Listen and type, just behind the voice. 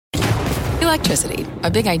Electricity,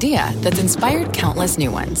 a big idea that's inspired countless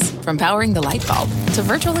new ones. From powering the light bulb to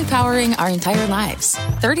virtually powering our entire lives.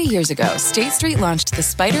 30 years ago, State Street launched the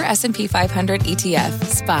Spider S&P 500 ETF,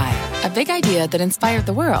 SPY. A big idea that inspired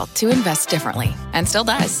the world to invest differently. And still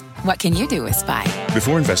does. What can you do with SPY?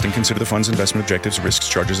 Before investing, consider the fund's investment objectives, risks,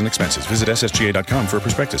 charges, and expenses. Visit ssga.com for a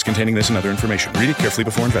prospectus containing this and other information. Read it carefully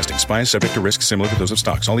before investing. SPY is subject to risks similar to those of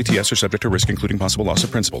stocks. All ETFs are subject to risk, including possible loss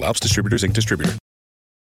of principal. Alps Distributors, Inc. Distributor.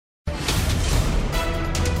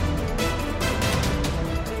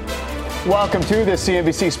 Welcome to the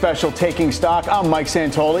CNBC special Taking Stock. I'm Mike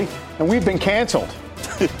Santoli, and we've been canceled.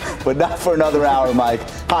 But not for another hour, Mike.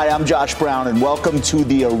 Hi, I'm Josh Brown, and welcome to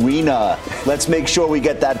the arena. Let's make sure we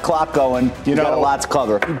get that clock going. We've got a lot to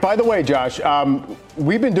cover. By the way, Josh,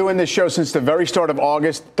 we've been doing this show since the very start of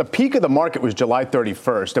August. The peak of the market was July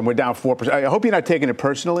 31st, and we're down 4%. I hope you're not taking it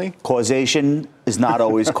personally. Causation is not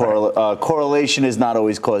always correlation is not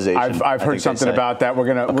always causation. I've heard something about that.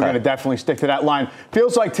 We're gonna definitely stick to that line.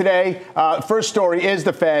 Feels like today, first story is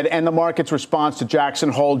the Fed and the market's response to Jackson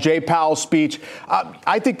Hole, Jay Powell's speech.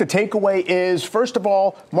 I think the takeaway is, first of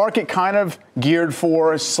all, market kind of geared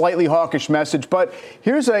for a slightly hawkish message. But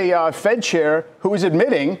here's a Fed chair who is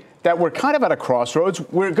admitting that we're kind of at a crossroads.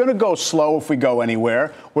 We're going to go slow if we go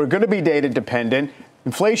anywhere. We're going to be data dependent.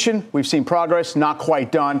 Inflation, we've seen progress, not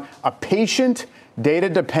quite done. A patient, data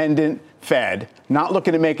dependent Fed, not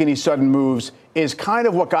looking to make any sudden moves, is kind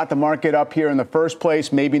of what got the market up here in the first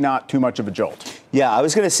place. Maybe not too much of a jolt. Yeah, I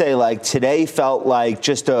was going to say, like, today felt like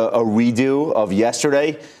just a redo of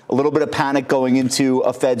yesterday. A little bit of panic going into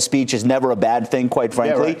a Fed speech is never a bad thing, quite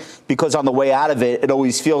frankly, because on the way out of it, it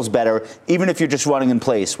always feels better, even if you're just running in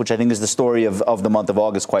place, which I think is the story of the month of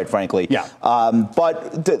August, quite frankly. Yeah.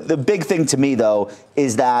 But the big thing to me, though,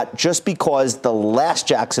 is that just because the last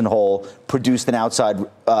Jackson Hole produced an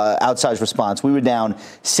outsized response, we were down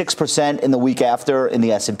 6% in the week after in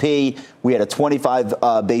the S&P. We had a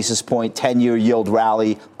 25 basis point 10-year yield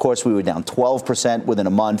rally. Of course, we were down 12% within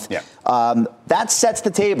a month. Yeah. That sets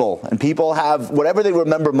the table, and people have whatever they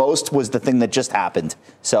remember most was the thing that just happened.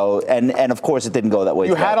 So, and of course, it didn't go that way.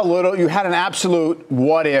 You had an absolute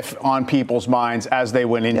what if on people's minds as they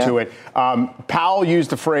went into it. Powell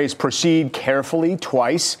used the phrase "proceed carefully"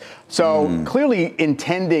 twice. So clearly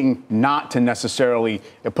intending not to necessarily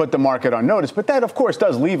put the market on notice. But that, of course,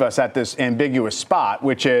 does leave us at this ambiguous spot,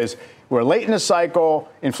 which is we're late in the cycle.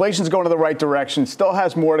 Inflation's going in the right direction. Still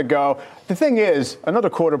has more to go. The thing is, another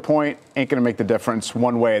quarter point ain't going to make the difference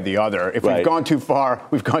one way or the other. If we've gone too far,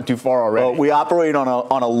 we've gone too far already. Well, we operate on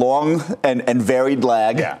a long and varied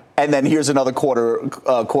lag. Yeah. And then here's another quarter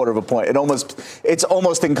of a point. It's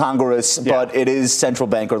almost incongruous, but it is central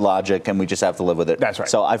banker logic, and we just have to live with it. That's right.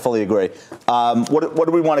 So I fully agree. What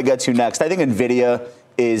do we want to get to next? I think NVIDIA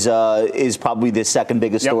is probably the second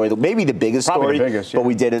biggest story, maybe the biggest probably story, the biggest, but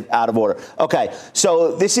we did it out of order. Okay,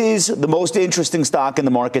 so this is the most interesting stock in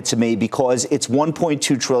the market to me because it's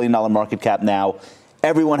 $1.2 trillion market cap now.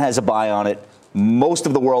 Everyone has a buy on it. Most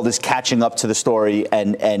of the world is catching up to the story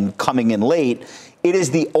and coming in late. It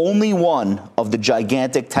is the only one of the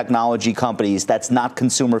gigantic technology companies that's not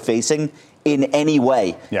consumer facing in any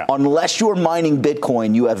way. Yeah. Unless you're mining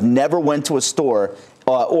Bitcoin, you have never went to a store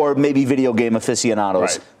or maybe video game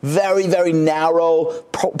aficionados. Right. Very, very narrow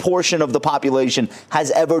portion of the population has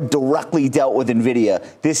ever directly dealt with NVIDIA.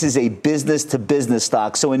 This is a business-to-business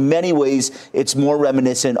stock. So in many ways, it's more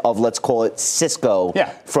reminiscent of, let's call it Cisco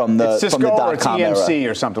from the dot-com era. TMC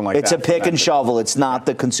or something like that. It's a pick and shovel. It's not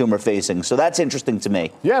the consumer-facing. So that's interesting to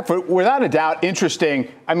me. Yeah, without a doubt,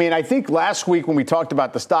 interesting. I mean, I think last week when we talked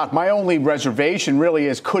about the stock, my only reservation really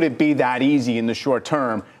is, could it be that easy in the short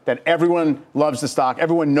term that everyone loves the stock,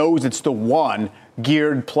 everyone knows it's the one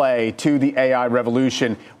geared play to the AI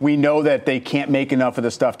revolution. We know that they can't make enough of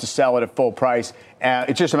the stuff to sell it at full price.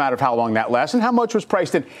 It's just a matter of how long that lasts and how much was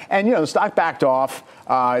priced in. And, the stock backed off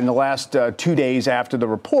in the last 2 days after the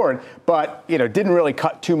report, but, didn't really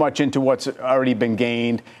cut too much into what's already been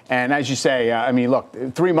gained. And as you say, look,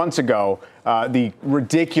 3 months ago, the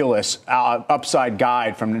ridiculous upside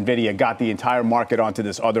guide from NVIDIA got the entire market onto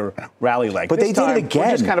this other rally leg. But they did it again.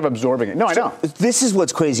 We're just kind of absorbing it. No, I know. This is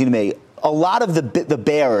what's crazy to me. A lot of the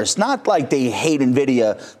bears, not like they hate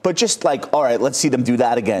NVIDIA, but just like, all right, let's see them do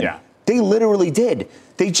that again. Yeah. They literally did.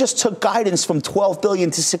 They just took guidance from $12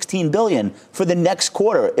 billion to $16 billion for the next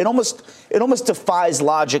quarter. It almost defies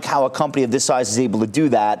logic how a company of this size is able to do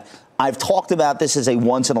that. I've talked about this as a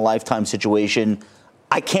once-in-a-lifetime situation.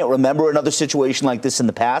 I can't remember another situation like this in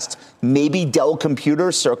the past. Maybe Dell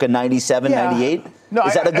Computer circa 97, 98. No,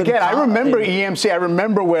 Is that a good I remember EMC. I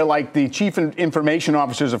remember where like the chief information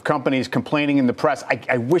officers of companies complaining in the press,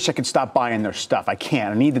 I wish I could stop buying their stuff. I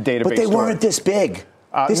can't. I need the database. But they weren't this big.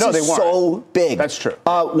 This no, is they weren't. so big. That's true.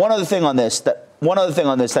 One other thing on this that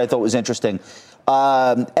I thought was interesting.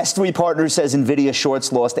 S3 Partners says NVIDIA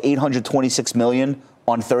shorts lost $826 million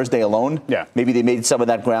on Thursday alone. Yeah. Maybe they made some of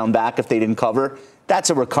that ground back if they didn't cover. That's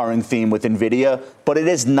a recurring theme with NVIDIA, but it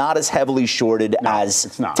is not as heavily shorted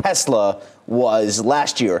as Tesla was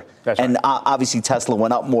last year. That's right. And obviously Tesla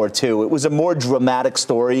went up more too. It was a more dramatic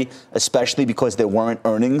story, especially because there weren't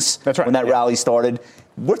earnings when that rally started.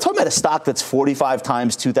 We're talking about a stock that's 45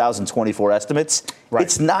 times 2024 estimates. Right.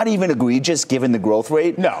 It's not even egregious given the growth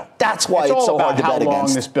rate. No. That's why it's so hard to bet against. How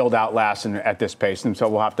long this build-out lasts at this pace, and so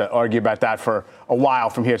we'll have to argue about that for a while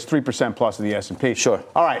from here. It's 3% plus of the S&P. Sure.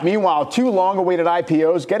 All right. Meanwhile, two long-awaited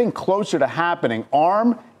IPOs getting closer to happening.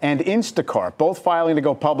 ARM and Instacart, both filing to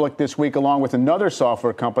go public this week, along with another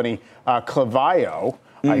software company, Klaviyo.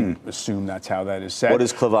 I assume that's how that is said. What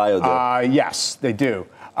does Klaviyo do? Yes, they do.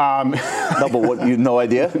 No, but what, you no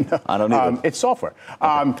idea? No. I don't either. It's software.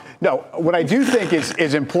 No, what I do think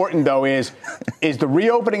is important, though, is the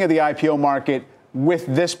reopening of the IPO market with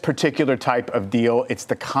this particular type of deal. It's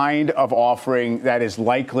the kind of offering that is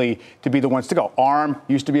likely to be the ones to go. ARM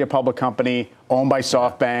used to be a public company owned by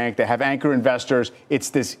SoftBank. They have anchor investors. It's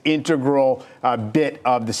this integral bit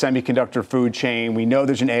of the semiconductor food chain. We know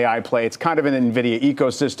there's an AI play. It's kind of an NVIDIA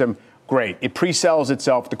ecosystem. Great. It pre-sells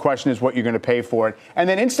itself. The question is what you're going to pay for it. And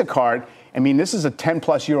then Instacart, I mean, this is a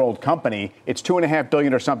 10-plus-year-old company. It's $2.5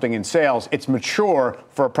 billion or something in sales. It's mature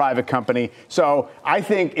for a private company. So I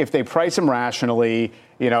think if they price them rationally,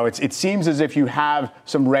 you know, it seems as if you have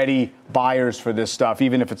some ready buyers for this stuff,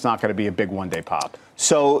 even if it's not going to be a big one-day pop.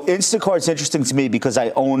 So Instacart's interesting to me because I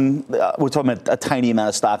own, we're talking about a tiny amount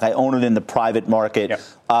of stock. I own it in the private market.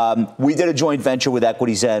 Yep. We did a joint venture with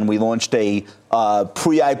EquityZen. We launched a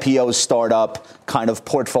pre-IPO startup kind of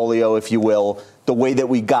portfolio, if you will. The way that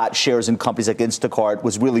we got shares in companies like Instacart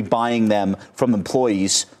was really buying them from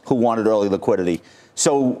employees who wanted early liquidity.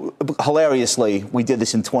 So hilariously, we did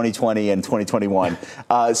this in 2020 and 2021.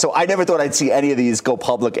 So I never thought I'd see any of these go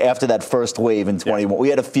public after that first wave in 21. Yeah. We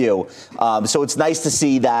had a few. So it's nice to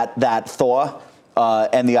see that thaw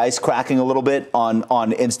and the ice cracking a little bit on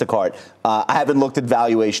Instacart. I haven't looked at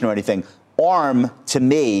valuation or anything. ARM, to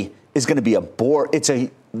me, is going to be it's a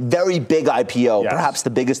very big IPO, yes. Perhaps the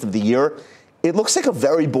biggest of the year. It looks like a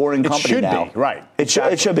very boring company now. It should be, right.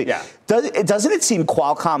 It should be. Yeah. Doesn't it seem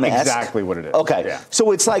Qualcomm-esque? Exactly what it is. Okay. Yeah.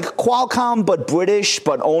 So it's like Qualcomm, but British,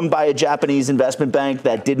 but owned by a Japanese investment bank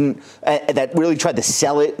that that really tried to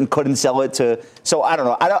sell it and couldn't sell it to. So I don't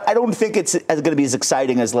know. I don't think it's going to be as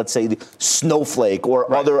exciting as, let's say, Snowflake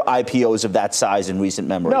or other IPOs of that size in recent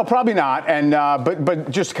memory. No, probably not. And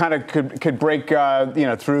but just kind of could break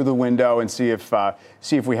through the window and see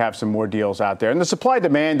if we have some more deals out there. And the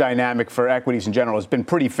supply-demand dynamic for equities in general has been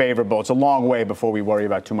pretty favorable. It's a long way before we worry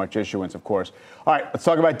about too much issuance, of course. All right, let's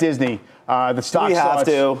talk about Disney. The stock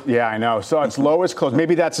Yeah, I know. So its lowest close.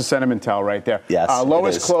 Maybe that's a sentiment tell right there. Yes,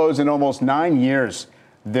 lowest close in almost 9 years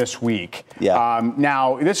this week. Yeah.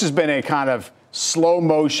 Now, this has been a kind of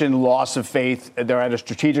slow-motion loss of faith. They're at a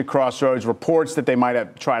strategic crossroads. Reports that they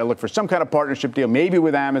might try to look for some kind of partnership deal, maybe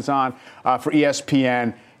with Amazon for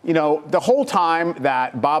ESPN. You know, the whole time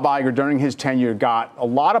that Bob Iger, during his tenure, got a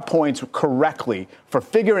lot of points correctly for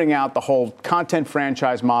figuring out the whole content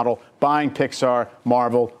franchise model, buying Pixar,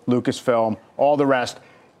 Marvel, Lucasfilm, all the rest,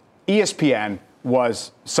 ESPN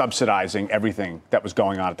was subsidizing everything that was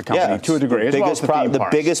going on at the company to a degree. The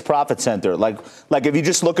biggest profit center. Like if you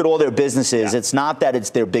just look at all their businesses, it's not that it's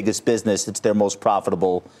their biggest business, it's their most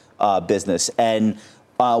profitable business. And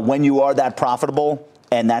when you are that profitable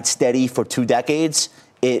and that steady for 2 decades,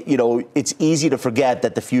 it's easy to forget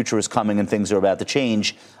that the future is coming and things are about to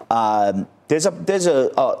change. There's a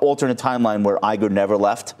alternate timeline where Iger never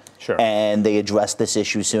left, sure, and they addressed this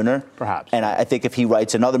issue sooner. Perhaps. And I think if he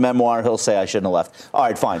writes another memoir, he'll say I shouldn't have left. All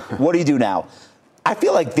right, fine. What do you do now? I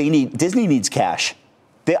feel like Disney needs cash.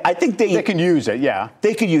 I think they can use it. Yeah,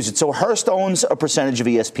 they could use it. So Hearst owns a percentage of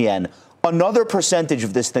ESPN. Another percentage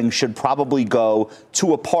of this thing should probably go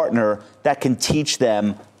to a partner that can teach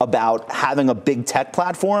them about having a big tech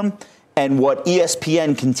platform. And what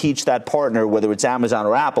ESPN can teach that partner, whether it's Amazon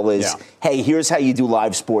or Apple, is, hey, here's how you do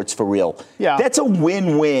live sports for real. Yeah. That's a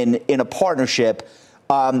win-win in a partnership.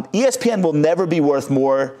 ESPN will never be worth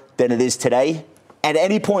more than it is today at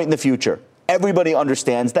any point in the future. Everybody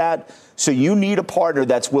understands that. So you need a partner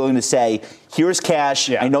that's willing to say, here's cash.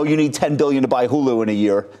 Yeah. I know you need $10 billion to buy Hulu in a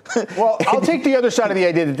year. Well, I'll take the other side of the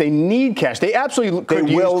idea that they need cash. They absolutely could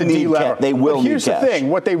use to delever. They will need cash. Here's the thing.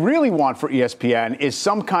 What they really want for ESPN is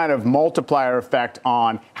some kind of multiplier effect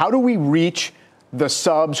on how do we reach the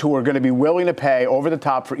subs who are going to be willing to pay over the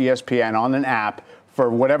top for ESPN on an app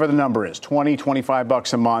for whatever the number is, $20,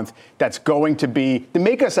 $25 a month. That's going to be to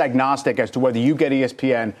make us agnostic as to whether you get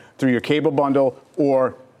ESPN through your cable bundle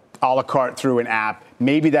or a la carte through an app.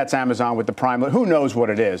 Maybe that's Amazon with the Prime. Who knows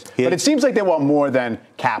what it is? But it seems like they want more than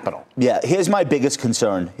capital. Yeah, here's my biggest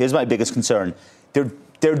concern.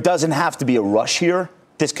 There doesn't have to be a rush here.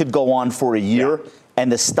 This could go on for a year,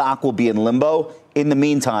 and the stock will be in limbo. In the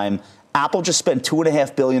meantime, Apple just spent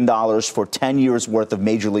 $2.5 billion for 10 years' worth of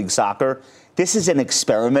Major League Soccer. This is an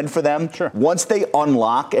experiment for them. Sure. Once they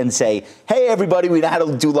unlock and say, hey, everybody, we know how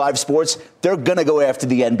to do live sports, they're going to go after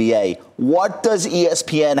the NBA. What does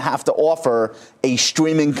ESPN have to offer a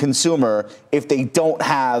streaming consumer if they don't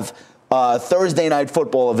have Thursday night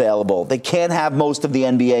football available? They can't have most of the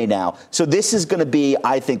NBA now. So this is going to be,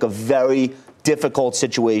 I think, a very difficult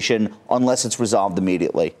situation unless it's resolved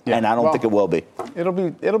immediately. Yeah. And I don't think it will be.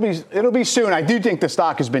 It'll be soon. I do think the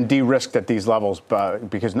stock has been de-risked at these levels,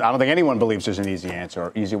 because I don't think anyone believes there's an easy answer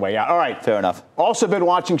or easy way out. All right. Fair enough. Also been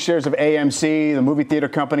watching shares of AMC, the movie theater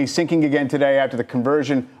company, sinking again today after the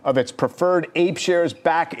conversion of its preferred APE shares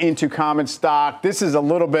back into common stock. This is a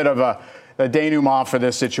little bit of a denouement for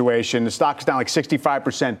this situation. The stock is down like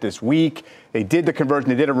 65% this week. They did the conversion.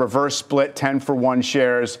 They did a reverse split, 10-for-1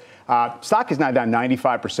 shares. Stock is now down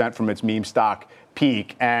 95% from its meme stock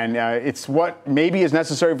peak. And it's what maybe is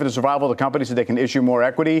necessary for the survival of the company so they can issue more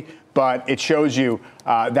equity. But it shows you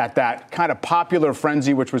that kind of popular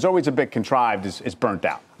frenzy, which was always a bit contrived, is burnt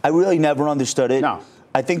out. I really never understood it. No.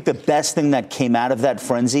 I think the best thing that came out of that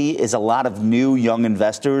frenzy is a lot of new young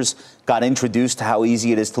investors got introduced to how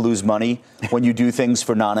easy it is to lose money when you do things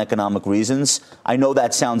for non-economic reasons. I know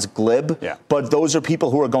that sounds glib, but those are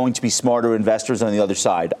people who are going to be smarter investors on the other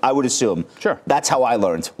side, I would assume. Sure. That's how I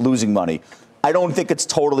learned, losing money. I don't think it's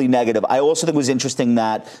totally negative. I also think it was interesting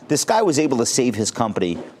that this guy was able to save his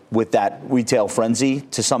company with that retail frenzy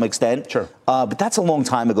to some extent. Sure. But that's a long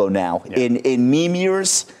time ago now. Yeah. In meme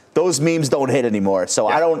years, those memes don't hit anymore. So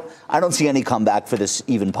I don't see any comeback for this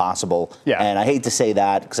even possible. Yeah. And I hate to say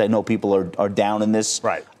that because I know people are down in this.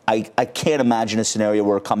 Right. I can't imagine a scenario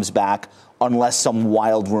where it comes back unless some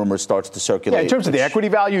wild rumor starts to circulate. Yeah, in terms of the equity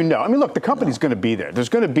value, no. I mean, look, the company's going to be there. There's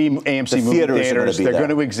going to be AMC movie theaters. They're going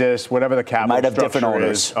to exist, whatever the capital structure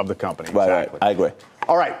is of the company. Right, exactly. Right. I agree.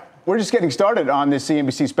 All right. We're just getting started on this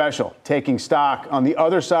CNBC special, Taking Stock. On the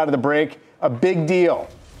other side of the break, a big deal.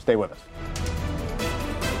 Stay with us.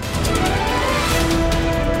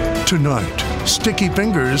 Tonight, sticky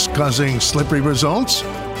fingers causing slippery results?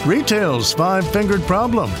 Retail's five-fingered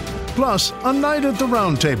problem. Plus, a night at the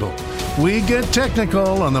round table. We get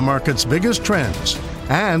technical on the market's biggest trends.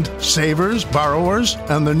 And savers, borrowers,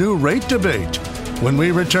 and the new rate debate. When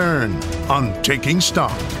we return on Taking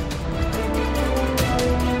Stock.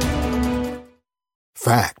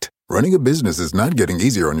 Fact. Running a business is not getting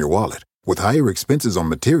easier on your wallet. With higher expenses on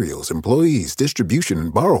materials, employees, distribution,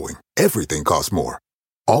 and borrowing, everything costs more.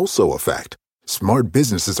 Also a fact. Smart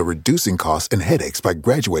businesses are reducing costs and headaches by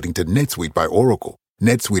graduating to NetSuite by Oracle.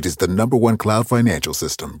 NetSuite is the #1 cloud financial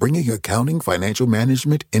system, bringing accounting, financial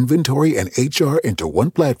management, inventory, and HR into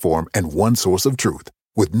one platform and one source of truth.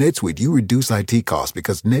 With NetSuite, you reduce IT costs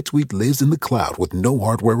because NetSuite lives in the cloud with no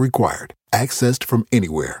hardware required. Accessed from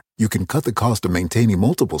anywhere. You can cut the cost of maintaining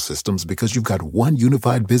multiple systems because you've got one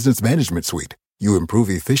unified business management suite. You improve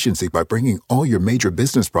efficiency by bringing all your major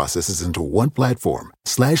business processes into one platform,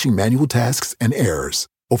 slashing manual tasks and errors.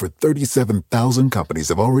 Over 37,000 companies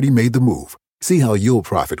have already made the move. See how you'll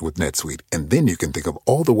profit with NetSuite, and then you can think of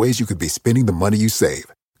all the ways you could be spending the money you save.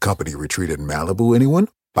 Company retreat in Malibu, anyone?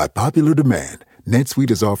 By popular demand, NetSuite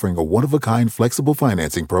is offering a one-of-a-kind flexible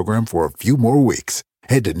financing program for a few more weeks.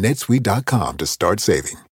 Head to netsuite.com to start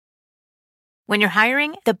saving. When you're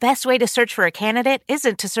hiring, the best way to search for a candidate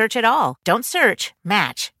isn't to search at all. Don't search,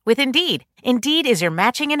 match with Indeed. Indeed is your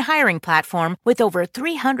matching and hiring platform with over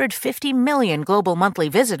 350 million global monthly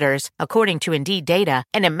visitors, according to Indeed data,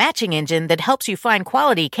 and a matching engine that helps you find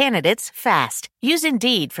quality candidates fast. Use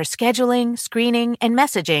Indeed for scheduling, screening, and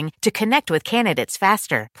messaging to connect with candidates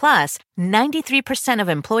faster. Plus, 93% of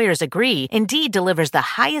employers agree Indeed delivers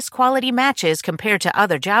the highest quality matches compared to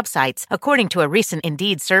other job sites, according to a recent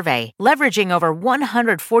Indeed survey. Leveraging over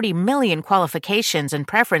 140 million qualifications and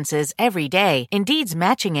preferences every day, Indeed's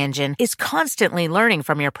matching booking engine is constantly learning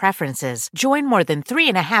from your preferences. Join more than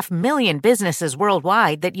 3.5 million businesses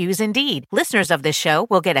worldwide that use Indeed. Listeners of this show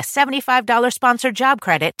will get a $75 sponsored job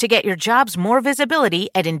credit to get your jobs more visibility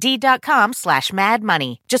at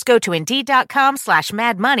Indeed.com/MadMoney. Just go to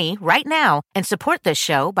Indeed.com/MadMoney right now and support this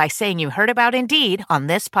show by saying you heard about Indeed on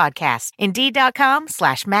this podcast.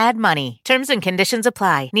 Indeed.com/MadMoney. Terms and conditions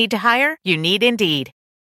apply. Need to hire? You need Indeed.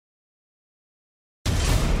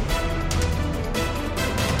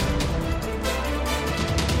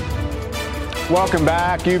 Welcome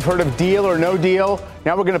back. You've heard of Deal or No Deal.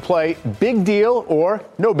 Now we're going to play Big Deal or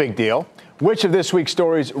No Big Deal. Which of this week's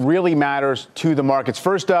stories really matters to the markets?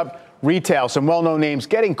 First up, retail. Some well-known names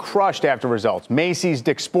getting crushed after results. Macy's,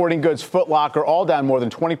 Dick's Sporting Goods, Foot Locker, all down more than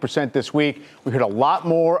 20% this week. We heard a lot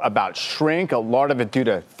more about shrink, a lot of it due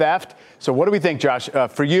to theft. So what do we think, Josh?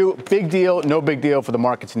 For you, big deal, no big deal for the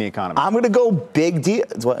markets and the economy? I'm going to go big deal.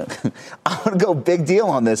 I'm going to go big deal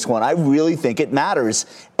on this one. I really think it matters.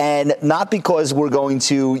 And not because we're going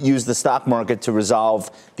to use the stock market to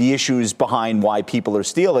resolve the issues behind why people are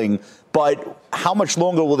stealing, but how much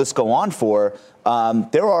longer will this go on for?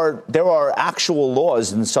 There are actual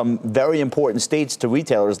laws in some very important states to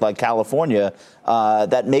retailers like California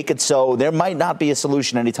that make it so there might not be a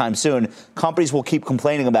solution anytime soon. Companies will keep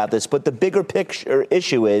complaining about this, but the bigger picture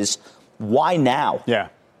issue is why now? Yeah.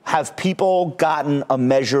 Have people gotten a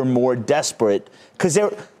measure more desperate? Because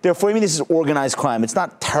they're framing this as organized crime. It's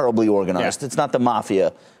not terribly organized. Yeah. It's not the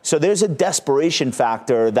mafia. So there's a desperation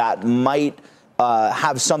factor that might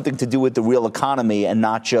have something to do with the real economy and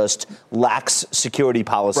not just lax security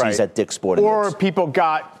policies at Dick's Sporting Goods. Or people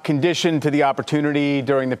got conditioned to the opportunity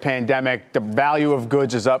during the pandemic. The value of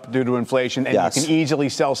goods is up due to inflation, and you can easily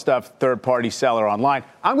sell stuff third-party seller online.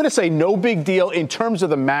 I'm going to say no big deal in terms of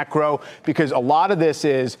the macro, because a lot of this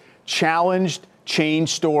is challenged chain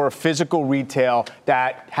store, physical retail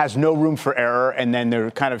that has no room for error, and then their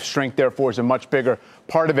kind of shrink, therefore, is a much bigger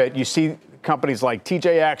part of it. You see companies like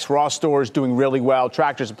TJX, Ross Stores doing really well,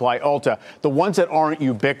 Tractor Supply, Ulta, the ones that aren't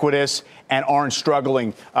ubiquitous and aren't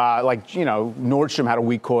struggling, Nordstrom had a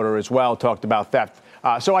weak quarter as well, talked about theft.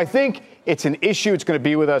 So I think it's an issue. It's going to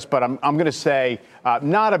be with us, but I'm going to say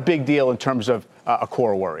not a big deal in terms of a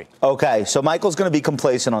core worry. Okay, so Michael's going to be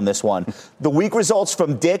complacent on this one. The weak results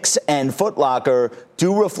from Dick's and Foot Locker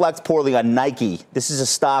do reflect poorly on Nike. This is a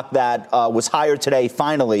stock that was higher today,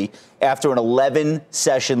 finally, after an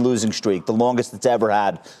 11-session losing streak, the longest it's ever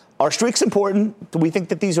had. Are streaks important? Do we think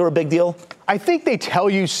that these are a big deal? I think they tell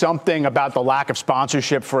you something about the lack of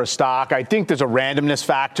sponsorship for a stock. I think there's a randomness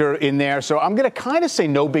factor in there. So I'm going to kind of say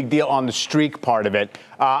no big deal on the streak part of it.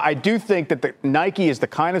 I do think that the Nike is the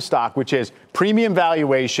kind of stock which is premium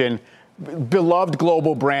valuation, beloved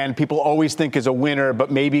global brand, people always think is a winner,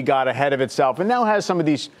 but maybe got ahead of itself and now has some of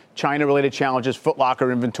these China-related challenges, Foot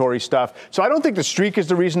Locker inventory stuff. So I don't think the streak is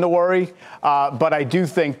the reason to worry, but I do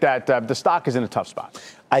think that the stock is in a tough spot.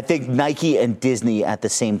 I think Nike and Disney at the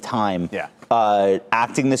same time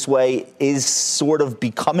acting this way is sort of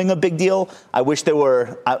becoming a big deal. I wish there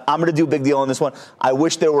were, I'm going to do a big deal on this one. I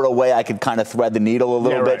wish there were a way I could kind of thread the needle a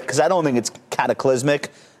little bit, because I don't think it's cataclysmic.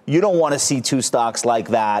 You don't want to see two stocks like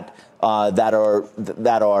that that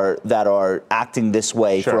are acting this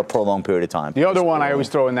way for a prolonged period of time. The other one I always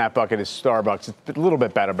throw in that bucket is Starbucks. It's a little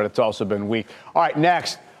bit better, but it's also been weak. All right,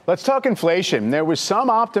 next, let's talk inflation. There was some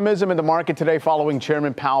optimism in the market today following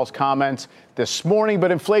Chairman Powell's comments this morning,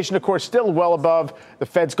 but inflation, of course, still well above the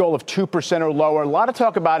Fed's goal of 2% or lower. A lot of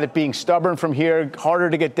talk about it being stubborn from here, harder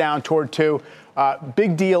to get down toward 2%.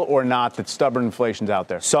 Big deal or not that stubborn inflation's out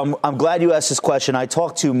there? So I'm glad you asked this question. I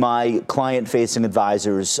talked to my client-facing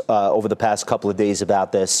advisors over the past couple of days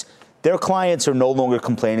about this. Their clients are no longer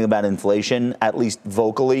complaining about inflation, at least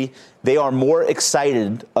vocally. They are more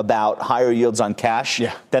excited about higher yields on cash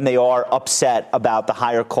than they are upset about the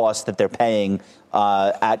higher costs that they're paying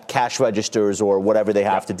at cash registers or whatever they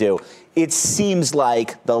have to do. It seems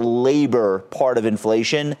like the labor part of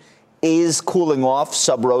inflation is cooling off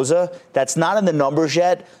sub rosa. That's not in the numbers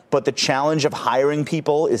yet, but the challenge of hiring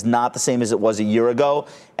people is not the same as it was a year ago.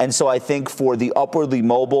 And so I think for the upwardly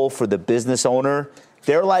mobile, for the business owner,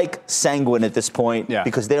 they're like sanguine at this point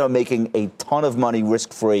because they are making a ton of money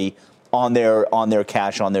risk-free on their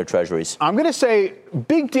cash, on their treasuries. I'm going to say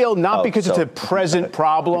big deal, not because it's a present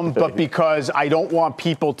problem, but because I don't want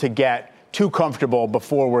people to get too comfortable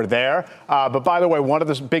before we're there. But by the way, one of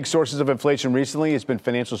the big sources of inflation recently has been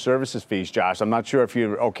financial services fees, Josh. I'm not sure if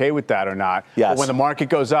you're okay with that or not. Yes. But when the market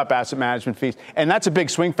goes up, asset management fees, and that's a big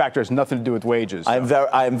swing factor. It has nothing to do with wages. So.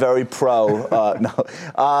 I am very pro.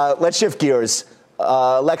 Let's shift gears.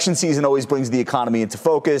 election season always brings the economy into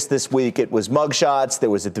focus. This week it was mugshots. There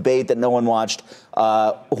was a debate that no one watched.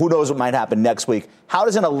 Who knows what might happen next week? How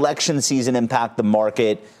does an election season impact the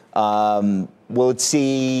market? Will it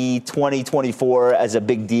see 2024 as a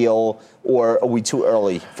big deal, or are we too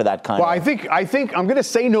early for that kind of? Well, I think I'm going to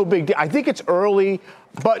say no big deal. I think it's early,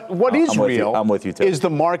 but what is real I'm with you too. Is the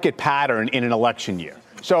market pattern in an election year.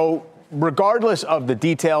 So regardless of the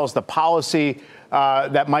details, the policy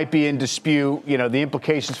that might be in dispute, the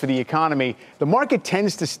implications for the economy, the market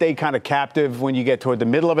tends to stay kind of captive when you get toward the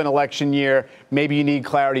middle of an election year. Maybe you need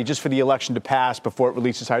clarity just for the election to pass before it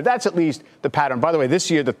releases higher. That's at least the pattern. By the way,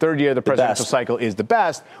 this year, the third year of the presidential cycle is the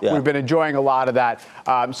best. Yeah. We've been enjoying a lot of that.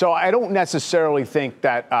 So I don't necessarily think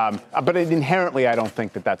that, but inherently, I don't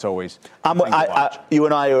think that that's always. You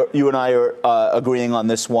and I are agreeing on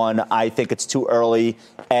this one. I think it's too early,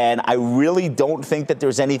 and I really don't think that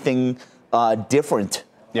there's anything different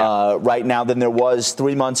right now than there was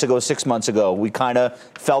 3 months ago, 6 months ago. We kind of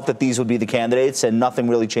felt that these would be the candidates, and nothing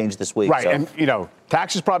really changed this week. Right, so. And,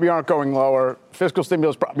 taxes probably aren't going lower. Fiscal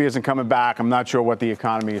stimulus probably isn't coming back. I'm not sure what the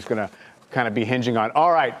economy is going to kind of be hinging on.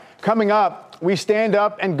 All right, coming up, we stand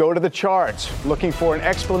up and go to the charts, looking for an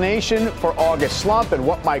explanation for August slump and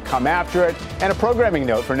what might come after it, and a programming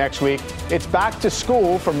note for next week. It's back to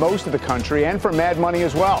school for most of the country and for Mad Money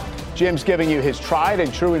as well. Jim's giving you his tried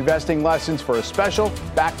and true investing lessons for a special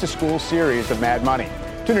back-to-school series of Mad Money.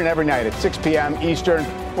 Tune in every night at 6 p.m. Eastern.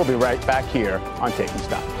 We'll be right back here on Taking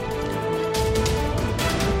Stock.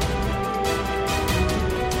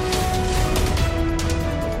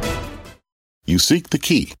 You seek the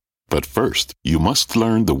key, but first, you must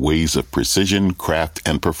learn the ways of precision, craft,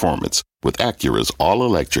 and performance with Acura's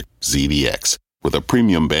all-electric ZDX. With a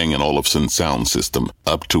premium Bang & Olufsen sound system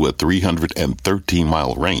up to a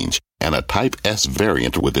 313-mile range and a Type S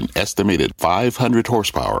variant with an estimated 500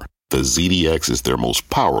 horsepower, the ZDX is their most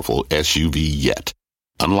powerful SUV yet.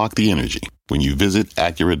 Unlock the energy when you visit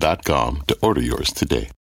Acura.com to order yours today.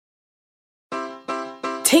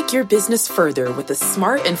 Take your business further with the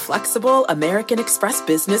smart and flexible American Express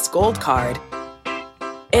Business Gold Card.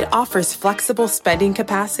 It offers flexible spending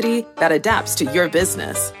capacity that adapts to your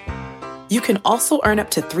business. You can also earn up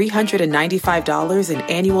to $395 in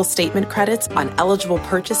annual statement credits on eligible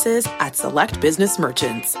purchases at select business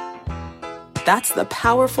merchants. That's the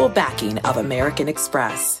powerful backing of American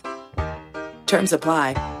Express. Terms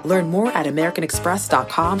apply. Learn more at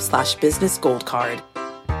americanexpress.com/business gold card.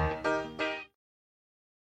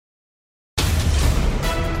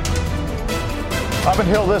 Up in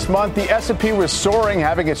Hill this month, the S&P was soaring,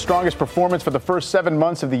 having its strongest performance for the first 7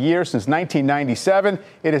 months of the year since 1997.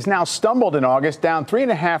 It has now stumbled in August, down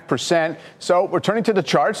 3.5%. So we're turning to the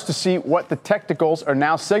charts to see what the technicals are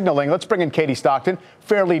now signaling. Let's bring in Katie Stockton,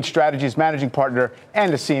 Fairlead Strategies managing partner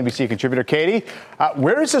and a CNBC contributor. Katie,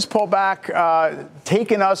 where is this pullback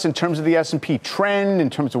taking us in terms of the S&P trend,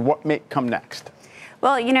 in terms of what may come next?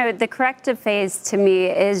 Well, the corrective phase to me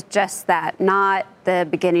is just that, not the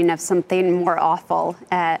beginning of something more awful.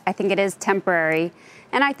 I think it is temporary,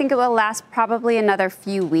 and I think it will last probably another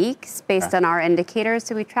few weeks based on our indicators.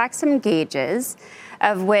 So we track some gauges,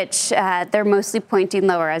 of which they're mostly pointing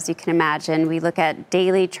lower, as you can imagine. We look at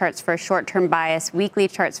daily charts for a short-term bias, weekly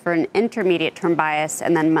charts for an intermediate-term bias,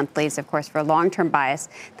 and then monthlies, of course, for a long-term bias.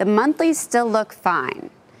 The monthlies still look fine.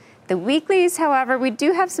 The weeklies, however, we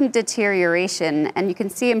do have some deterioration, and you can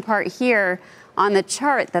see in part here on the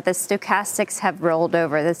chart that the stochastics have rolled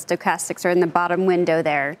over. The stochastics are in the bottom window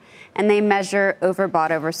there, and they measure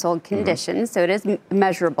overbought, oversold conditions. So it is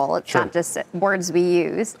measurable. It's not just words we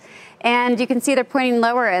use. And you can see they're pointing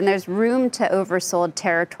lower, and there's room to oversold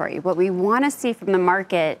territory. What we want to see from the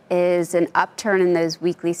market is an upturn in those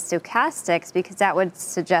weekly stochastics, because that would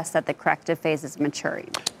suggest that the corrective phase is maturing.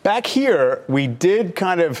 Back here, we did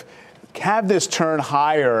kind of have this turn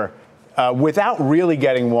higher without really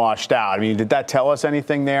getting washed out. I mean, did that tell us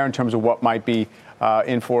anything there in terms of what might be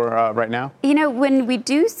in for right now? When we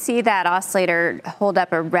do see that oscillator hold up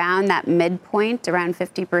around that midpoint, around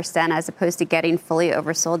 50%, as opposed to getting fully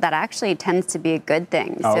oversold, that actually tends to be a good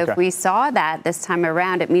thing. So if we saw that this time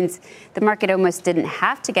around, it means the market almost didn't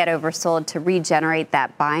have to get oversold to regenerate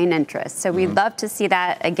that buying interest. So we'd love to see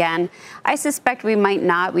that again. I suspect we might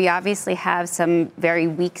not. We obviously have some very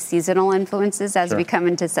weak seasonal influences as we come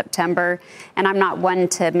into September. And I'm not one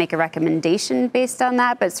to make a recommendation based on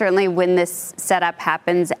that, but certainly when this setup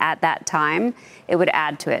happens at that time, it would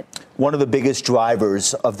add to it. One of the biggest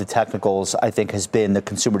drivers of the technicals, I think, has been the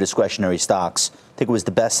consumer discretionary stocks. I think it was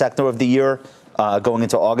the best sector of the year going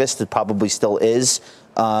into August. It probably still is.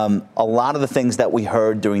 A lot of the things that we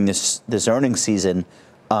heard during this earnings season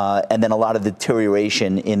and then a lot of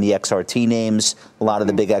deterioration in the XRT names, a lot of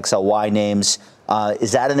the big XLY names.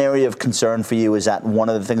 Is that an area of concern for you? Is that one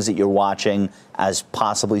of the things that you're watching as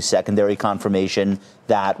possibly secondary confirmation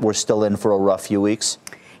that we're still in for a rough few weeks?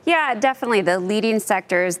 Yeah, definitely. The leading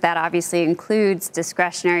sectors, that obviously includes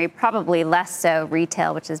discretionary, probably less so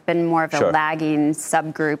retail, which has been more of a lagging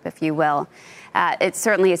subgroup, if you will. It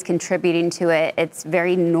certainly is contributing to it. It's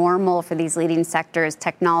very normal for these leading sectors,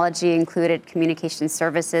 technology included, communication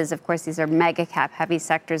services. Of course, these are mega cap heavy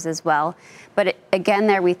sectors as well. But again,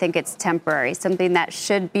 there we think it's temporary, something that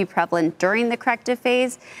should be prevalent during the corrective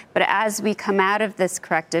phase. But as we come out of this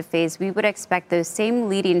corrective phase, we would expect those same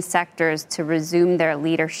leading sectors to resume their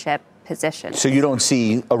leadership position. So you don't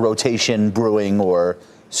see a rotation brewing or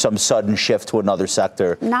some sudden shift to another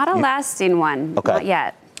sector? Not a lasting one, not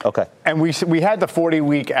yet. Okay. And we had the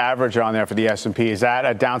 40-week average on there for the S&P. Is that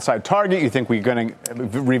a downside target? You think we're going to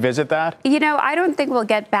revisit that? You know, I don't think we'll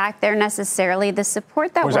get back there necessarily. The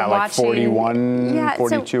support that we're watching, 41,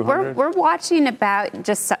 4,200? So we're watching about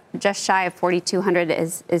just shy of 4,200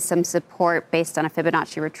 is some support based on a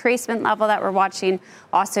Fibonacci retracement level that we're watching.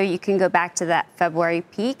 Also, you can go back to that February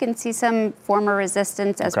peak and see some former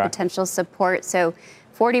resistance as potential support. So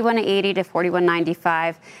 4180 to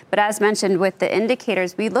 4195. But as mentioned with the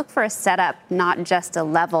indicators, we look for a setup, not just a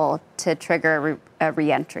level to trigger a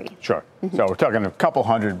re-entry. Sure. So we're talking a couple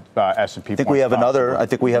hundred S&P. I think we have I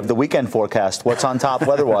think we have the weekend forecast. What's on top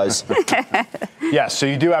weather-wise? Yes, so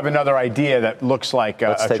you do have another idea that looks like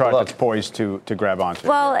a chart that's poised to grab onto.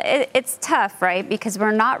 Well, it's tough, right? Because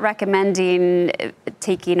we're not recommending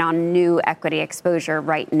taking on new equity exposure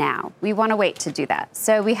right now. We want to wait to do that.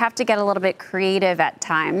 So we have to get a little bit creative at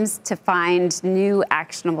times to find new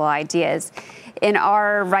actionable ideas. In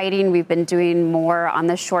our writing, we've been doing more on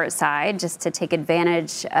the short side just to take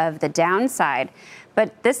advantage of the downside.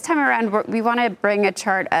 But this time around, we want to bring a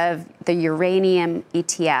chart of the uranium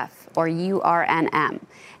ETF, or URNM.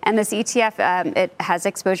 And this ETF, it has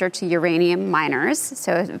exposure to uranium miners,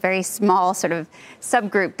 so a very small sort of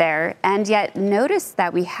subgroup there. And yet notice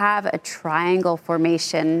that we have a triangle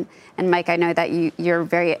formation. And Mike, I know that you're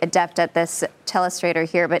very adept at this telestrator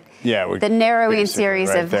here, but the narrowing series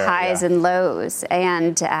of highs and lows,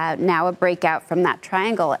 and now a breakout from that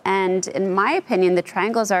triangle. And in my opinion, the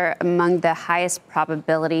triangles are among the highest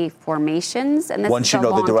probability formations. And this once you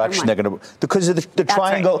know the direction they're going to, because of the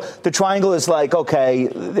triangle, the triangle is like, okay,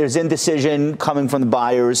 there's indecision coming from the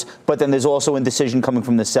buyers, but then there's also indecision coming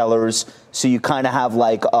from the sellers. So you kind of have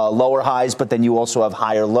like lower highs, but then you also have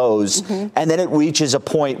higher lows. And then it reaches a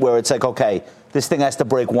point where it's like, okay, this thing has to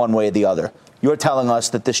break one way or the other. You're telling us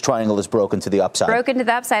that this triangle is broken to the upside. Broken to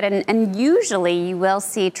the upside. And usually you will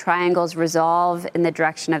see triangles resolve in the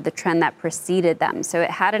direction of the trend that preceded them. So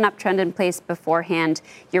it had an uptrend in place beforehand.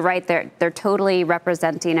 You're right, they're totally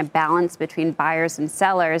representing a balance between buyers and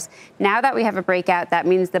sellers. Now that we have a breakout, that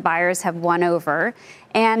means the buyers have won over.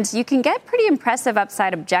 And you can get pretty impressive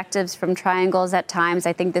upside objectives from triangles at times.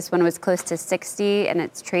 I think this one was close to 60, and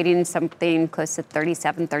it's trading something close to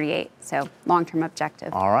 37, 38. So long-term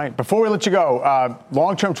objective. All right. Before we let you go,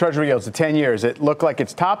 long-term Treasury yields at 10 years, it look like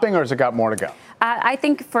it's topping, or has it got more to go? I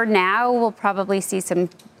think for now, we'll probably see some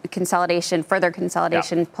consolidation, further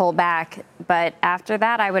consolidation, pull back. But after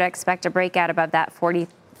that, I would expect a breakout above that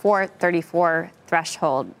 44.34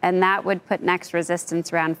 threshold, and that would put next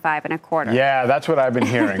resistance around 5.25. Yeah, that's what I've been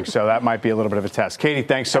hearing. So that might be a little bit of a test. Katie,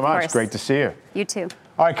 thanks so much. Course. Great to see you. You too.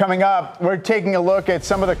 All right, coming up, we're taking a look at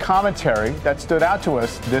some of the commentary that stood out to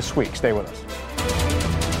us this week. Stay with us.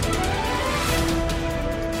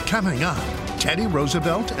 Coming up, Teddy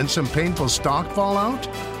Roosevelt and some painful stock fallout?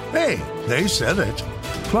 Hey, they said it.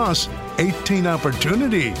 Plus, 18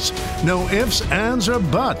 opportunities. No ifs, ands, or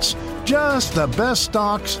buts. Just the best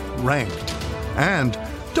stocks ranked. And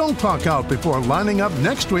don't clock out before lining up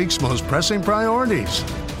next week's most pressing priorities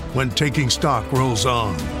when Taking Stock rolls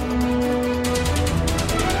on.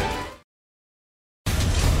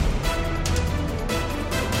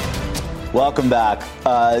 Welcome back.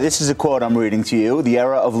 This is a quote I'm reading to you. The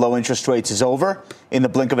era of low interest rates is over. In the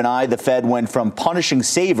blink of an eye, the Fed went from punishing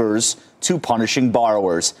savers to punishing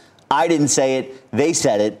borrowers. I didn't say it. They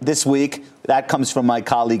said it this week. That comes from my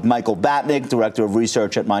colleague, Michael Batnick, director of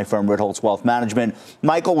research at my firm, Ritholtz Wealth Management.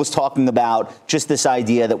 Michael was talking about just this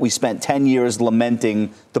idea that we spent 10 years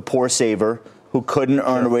lamenting the poor saver who couldn't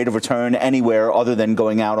earn a rate of return anywhere other than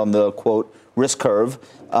going out on the, quote, risk curve.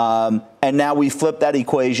 And now we flip that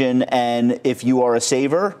equation, and if you are a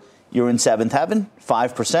saver, you're in seventh heaven,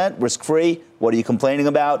 5%, risk-free. What are you complaining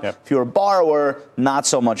about? Yep. If you're a borrower, not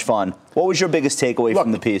so much fun. What was your biggest takeaway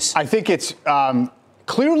from the piece? I think it's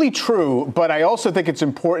Clearly true, but I also think it's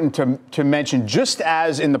important to mention, just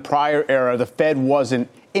as in the prior era, the Fed wasn't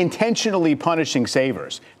intentionally punishing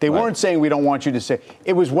savers. They weren't saying we don't want you to save.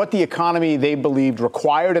 It was what the economy, they believed,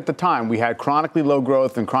 required at the time. We had chronically low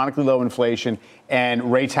growth and chronically low inflation,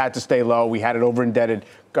 and rates had to stay low. We had an over-indebted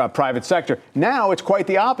private sector. Now it's quite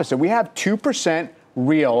the opposite. We have 2%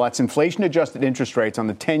 real, that's inflation-adjusted interest rates on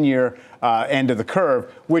the 10-year end of the curve,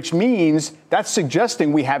 which means that's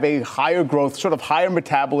suggesting we have a higher growth, sort of higher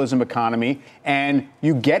metabolism economy, and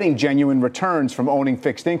you getting genuine returns from owning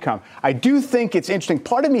fixed income. I do think it's interesting.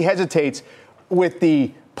 Part of me hesitates with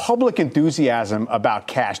the public enthusiasm about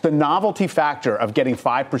cash, the novelty factor of getting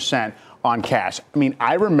 5% on cash. I mean,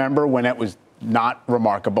 I remember when it was not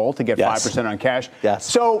remarkable to get 5% on cash.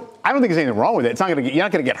 So I don't think there's anything wrong with it. You're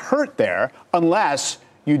not going to get hurt there unless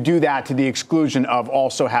you do that to the exclusion of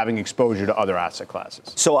also having exposure to other asset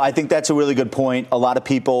classes. So I think that's a really good point. A lot of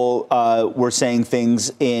people were saying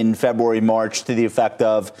things in February, March to the effect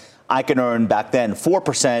of, I can earn back then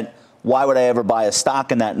 4%. Why would I ever buy a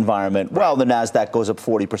stock in that environment? Well, the NASDAQ goes up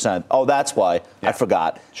 40%. Oh, that's why. I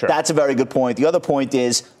forgot. That's a very good point. The other point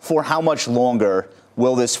is, for how much longer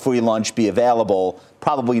will this free lunch be available?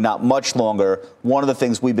 Probably not much longer. One of the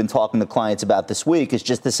things we've been talking to clients about this week is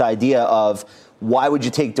just this idea of, why would you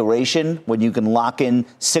take duration when you can lock in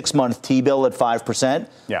 6-month T-bill at 5%?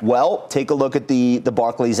 Well, take a look at the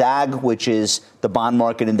Barclays Ag, which is the bond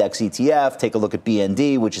market index ETF. Take a look at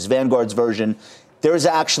BND, which is Vanguard's version. There's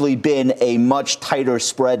actually been a much tighter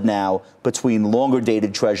spread now between longer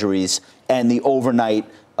dated treasuries and the overnight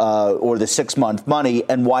or the 6-month money.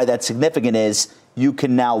 And why that's significant is, you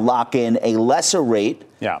can now lock in a lesser rate,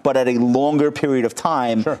 but at a longer period of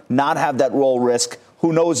time, not have that roll risk.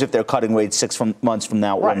 Who knows if they're cutting rates 6 months from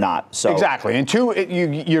now or not? So exactly. And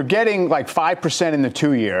you're getting like 5% in the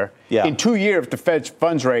 2-year. In 2 years, if the Fed's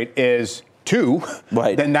funds rate is 2,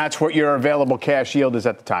 then that's what your available cash yield is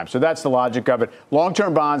at the time. So that's the logic of it.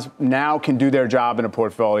 Long-term bonds now can do their job in a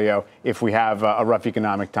portfolio. If we have a rough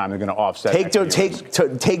economic time, they're going to offset.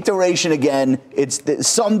 Take duration again. It's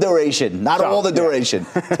some duration, not all the duration.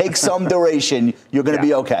 Take some duration. You're going to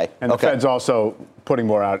be okay. And the Fed's also putting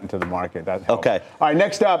more out into the market. That helps. All right,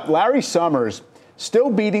 next up, Larry Summers still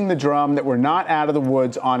beating the drum that we're not out of the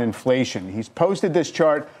woods on inflation. He's posted this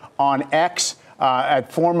chart on X,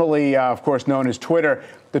 at formerly, of course, known as Twitter.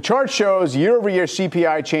 The chart shows year-over-year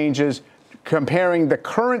CPI changes comparing the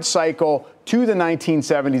current cycle to the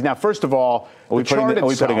 1970s. Now, first of all, are we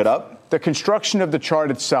putting it up? The construction of the chart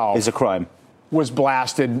itself is a crime. Was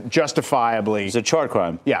blasted justifiably. It's a chart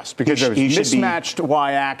crime. Yes, because there was mismatched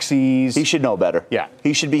y-axes. He should know better. Yeah.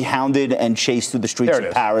 He should be hounded and chased through the streets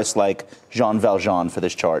of Paris like Jean Valjean for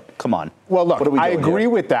this chart. Come on. Well, look, I agree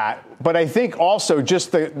with that, but I think also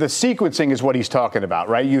just the sequencing is what he's talking about,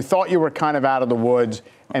 right? You thought you were kind of out of the woods,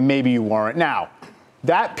 and maybe you weren't. Now,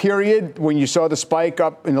 that period when you saw the spike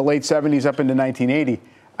up in the late 70s up into 1980,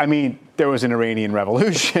 I mean, there was an Iranian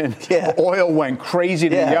revolution. Oil went crazy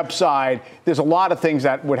to the upside. There's a lot of things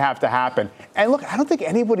that would have to happen. And look, I don't think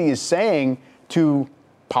anybody is saying to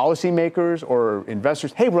policymakers or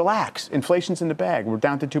investors, hey, relax. Inflation's in the bag. We're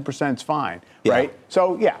down to 2%. It's fine. Right?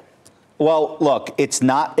 So, Well, look, it's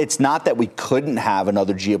not that we couldn't have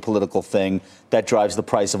another geopolitical thing that drives the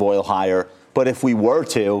price of oil higher. But if we were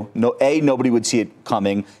to, nobody would see it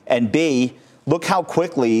coming. And B, look how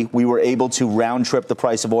quickly we were able to round trip the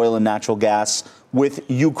price of oil and natural gas with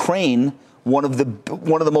Ukraine, one of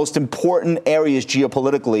the most important areas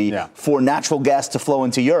geopolitically for natural gas to flow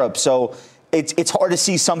into Europe. So it's hard to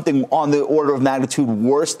see something on the order of magnitude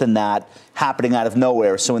worse than that happening out of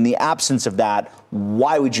nowhere. So in the absence of that,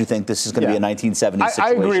 why would you think this is going to be a 1970s situation?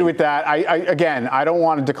 I agree with that. Again, I don't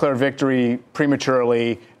want to declare victory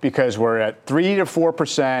prematurely because we're at 3 to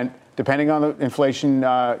 4%. Depending on the inflation,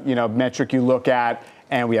 metric you look at,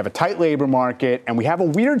 and we have a tight labor market, and we have a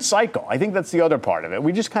weird cycle. I think that's the other part of it.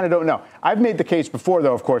 We just kind of don't know. I've made the case before,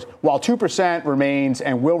 though, of course, while 2% remains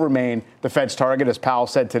and will remain the Fed's target, as Powell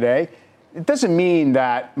said today, it doesn't mean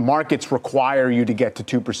that markets require you to get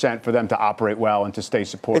to 2% for them to operate well and to stay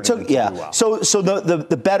supported. So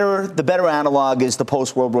the better analog is the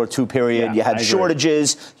post-World War II period. You had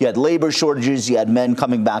shortages, you had labor shortages, you had men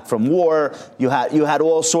coming back from war, you had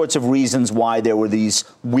all sorts of reasons why there were these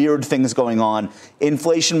weird things going on.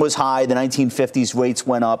 Inflation was high, the 1950s rates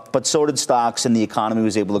went up, but so did stocks, and the economy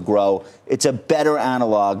was able to grow. It's a better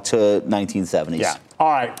analog to 1970s. Yeah.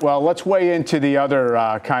 All right. Well, let's weigh into the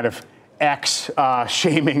other kind of X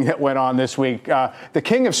shaming that went on this week. The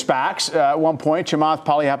king of SPACs, at one point, Chamath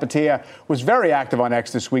Palihapitiya, was very active on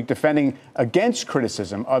X this week, defending against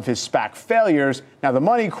criticism of his SPAC failures. Now, the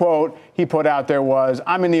money quote he put out there was,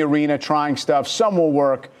 "I'm in the arena trying stuff. Some will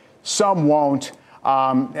work, some won't."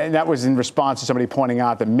 And that was in response to somebody pointing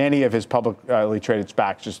out that many of his publicly traded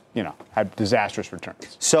SPACs just, had disastrous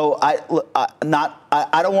returns. So I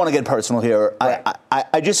don't want to get personal here. Right.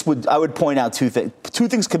 I would point out two things. Two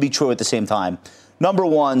things could be true at the same time. Number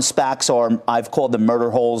one, SPACs I've called them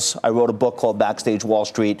murder holes. I wrote a book called Backstage Wall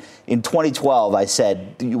Street. In 2012, I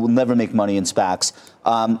said, you will never make money in SPACs.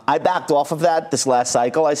 I backed off of that this last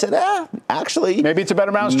cycle. I said, actually. Maybe it's a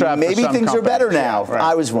better mousetrap. Maybe things are better now. Yeah, right.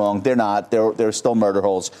 I was wrong. They're not. They're still murder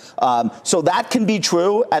holes. So that can be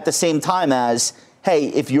true at the same time as, hey,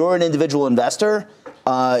 if you're an individual investor,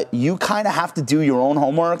 you kind of have to do your own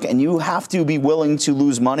homework, and you have to be willing to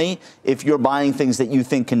lose money if you're buying things that you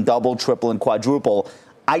think can double, triple, and quadruple.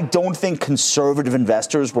 I don't think conservative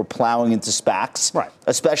investors were plowing into SPACs, right,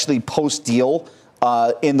 especially post-deal,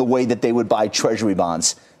 in the way that they would buy treasury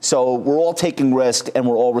bonds. So we're all taking risk, and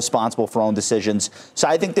we're all responsible for our own decisions. So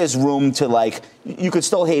I think there's room to, you could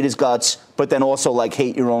still hate his guts, but then also,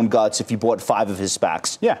 hate your own guts if you bought 5 of his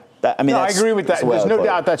SPACs. Yeah. I agree with that. There's no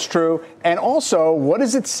doubt that's true. And also, what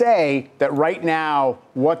does it say that right now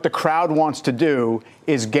what the crowd wants to do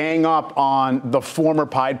is gang up on the former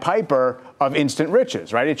Pied Piper of instant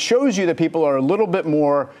riches, right? It shows you that people are a little bit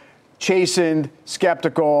more chastened,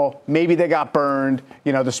 skeptical, maybe they got burned.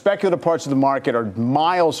 The speculative parts of the market are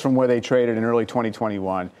miles from where they traded in early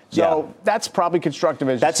 2021. So that's probably constructive,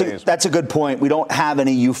 as you say. That's a good point. We don't have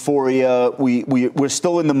any euphoria. We're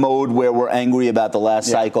still in the mode where we're angry about the last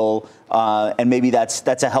cycle, and maybe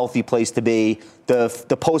that's a healthy place to be.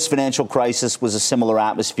 The post-financial crisis was a similar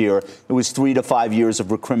atmosphere. It was 3 to 5 years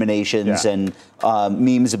of recriminations and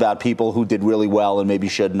memes about people who did really well and maybe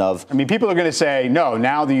shouldn't have. I mean, people are going to say, no,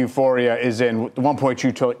 now the euphoria is in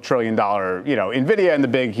 $1.2 trillion, NVIDIA and the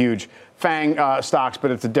big, huge FANG stocks,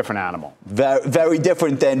 but it's a different animal. Very, very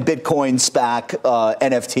different than Bitcoin, SPAC,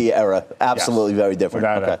 NFT era. Absolutely very different.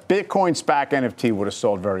 Bitcoin, SPAC, NFT would have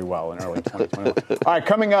sold very well in early 2021. All right,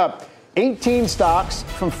 coming up, 18 stocks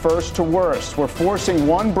from first to worst. We're forcing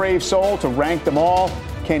one brave soul to rank them all.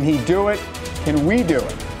 Can he do it? Can we do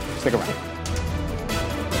it? Stick around.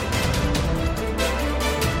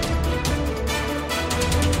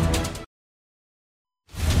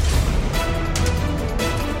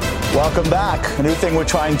 Welcome back. A new thing we're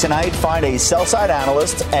trying tonight, find a sell-side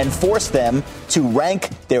analyst and force them to rank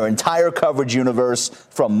their entire coverage universe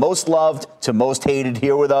from most loved to most hated.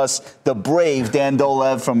 Here with us, the brave Dan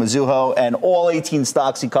Dolev from Mizuho and all 18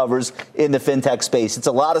 stocks he covers in the fintech space. It's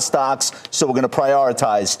a lot of stocks, so we're going to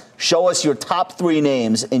prioritize. Show us your top 3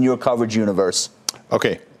 names in your coverage universe.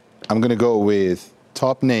 Okay. I'm going to go with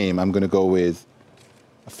top name. I'm going to go with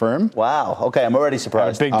Affirm. Wow. Okay, I'm already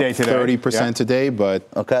surprised. Big day today. 30% today, but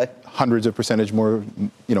hundreds of percentage more,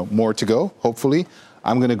 more to go, hopefully.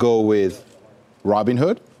 I'm going to go with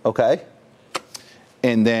Robinhood. Okay.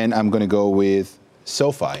 And then I'm going to go with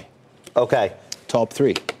SoFi. Okay. Top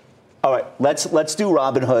 3. All right, let's do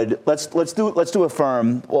Robinhood. Let's do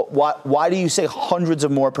Affirm. Why do you say hundreds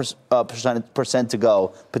of more percent to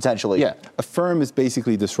go potentially? Yeah, Affirm is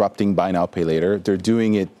basically disrupting buy now, pay later. They're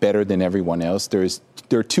doing it better than everyone else. There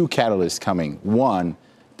are 2 catalysts coming. One,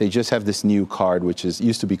 they just have this new card, which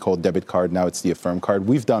used to be called debit card. Now it's the Affirm card.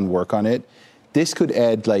 We've done work on it. This could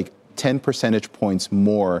add 10 percentage points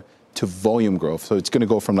more to volume growth. So it's going to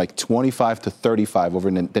go from 25 to 35 over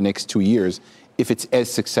the next 2 years. If it's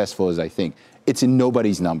as successful as I think. It's in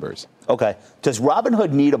nobody's numbers. Okay. Does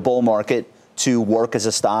Robinhood need a bull market to work as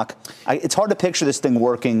a stock? It's hard to picture this thing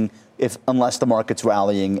working unless the market's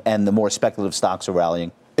rallying and the more speculative stocks are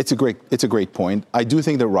rallying. It's a great point. I do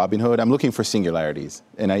think that Robinhood, I'm looking for singularities,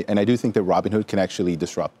 and I do think that Robinhood can actually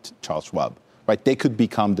disrupt Charles Schwab. Right? They could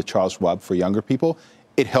become the Charles Schwab for younger people.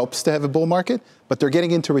 It helps to have a bull market, but they're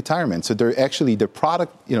getting into retirement. So they're actually the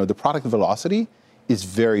product velocity is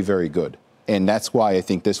very, very good. And that's why I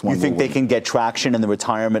think this one. You think they can get traction in the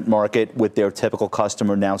retirement market with their typical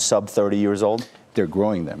customer now sub 30 years old? They're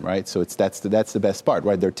growing them, right? So that's the best part,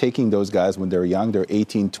 right? They're taking those guys when they're young, they're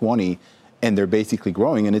 18, 20, and they're basically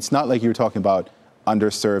growing. And it's not like you're talking about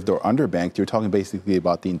underserved or underbanked. You're talking basically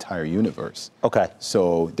about the entire universe. Okay.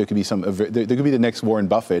 So there could be there could be the next Warren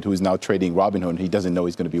Buffett who's now trading Robinhood, and he doesn't know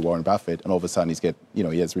he's going to be Warren Buffett, and all of a sudden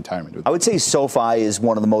he has retirement. I would say SoFi is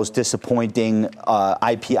one of the most disappointing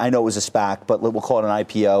IP. I know it was a SPAC, but we'll call it an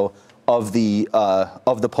IPO of the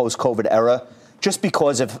post-COVID era, just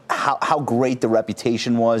because of how great the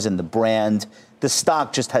reputation was and the brand. The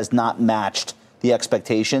stock just has not matched the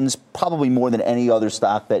expectations, probably more than any other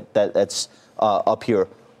stock that's up here.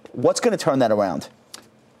 What's going to turn that around?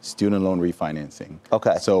 Student loan refinancing.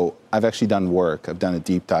 Okay. So I've actually done work. I've done a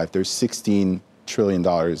deep dive. There's $16 trillion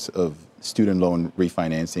of student loan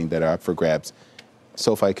refinancing that are up for grabs.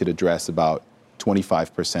 SoFi could address about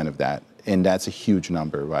 25% of that. And that's a huge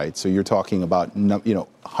number, right? So you're talking about,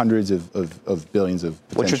 hundreds of billions of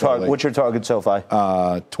potential. What's your target, SoFi?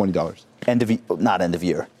 $20. Not end of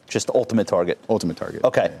year. Just ultimate target. Ultimate target.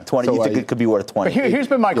 Okay, Yeah. 20. So you think it could be worth 20? But here's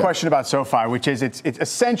been my question about SoFi, which is it's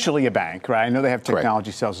essentially a bank, right? I know they have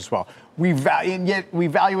technology sales as well. And yet we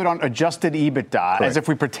value it on adjusted EBITDA as if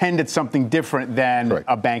we pretend it's something different than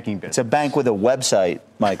a banking business. It's a bank with a website,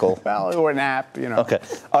 Michael. Well, or an app, Okay.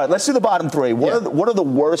 All right, let's do the bottom three. What are the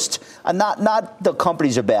worst, not the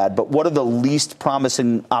companies are bad, but what are the least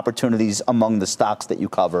promising opportunities among the stocks that you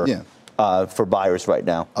cover for buyers right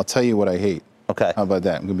now? I'll tell you what I hate. Okay. How about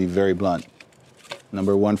that? I'm going to be very blunt.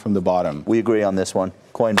 Number one from the bottom. We agree on this one.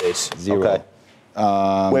 Coinbase. 0. Okay.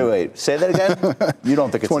 Wait. Say that again? You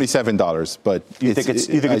don't think it's $27, but you think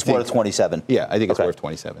it's worth 27? Yeah, I think it's worth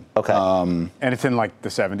 27. Okay. And it's in like the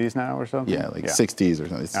 70s now or something? Yeah, 60s or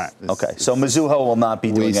something. Okay. So Mizuho will not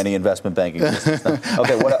be doing any investment banking business.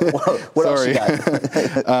 Okay. What else you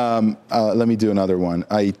got? Let me do another one.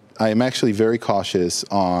 I am actually very cautious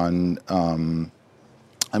on.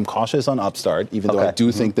 I'm cautious on Upstart, even though I do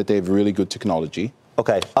think that they have really good technology.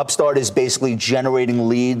 Okay. Upstart is basically generating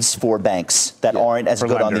leads for banks that aren't as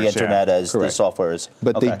good on the internet as the software is.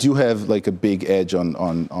 But they do have like a big edge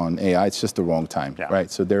on AI. It's just the wrong time, right?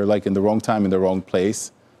 So they're like in the wrong time, in the wrong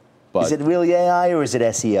place. But is it really AI or is it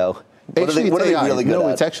SEO? What are they really good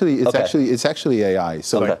at? It's actually AI.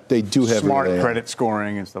 So they do have smart credit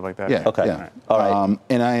scoring and stuff like that. Yeah. Okay. Yeah. All right.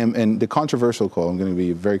 And the controversial call. I'm going to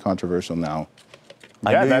be very controversial now.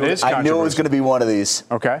 Yeah, that is controversial. I knew it was going to be one of these.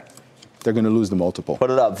 Okay. They're going to lose the multiple. Put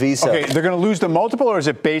it up, Visa. Okay, they're going to lose the multiple, or is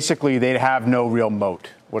it basically they have no real moat?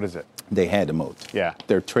 What is it? They had a moat. Yeah.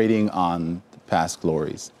 They're trading on past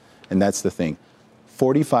glories. And that's the thing.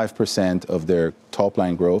 45% of their top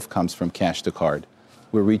line growth comes from cash to card.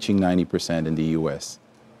 We're reaching 90% in the U.S.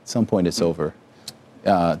 At some point, it's over.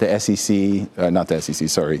 The SEC, not the SEC,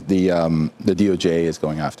 sorry, the DOJ is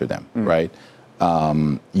going after them, right?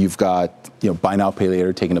 You've got buy now, pay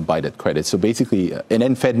later, taking a bite at credit. So basically, and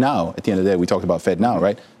then FedNow. At the end of the day, we talked about FedNow,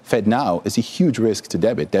 right? FedNow is a huge risk to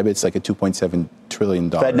debit. Debit's like a $2.7 trillion.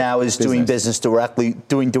 FedNow is doing business directly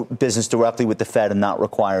with the Fed and not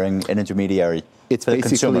requiring an intermediary. It's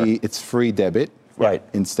basically it's free debit, right?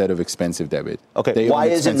 Instead of expensive debit. Okay. Why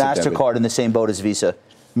isn't MasterCard in the same boat as Visa?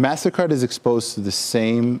 MasterCard is exposed to the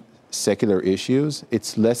same secular issues.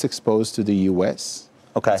 It's less exposed to the U.S.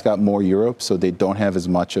 Okay. It's got more Europe, so they don't have as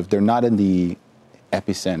much of. They're not in the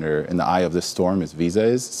epicenter, in the eye of the storm as Visa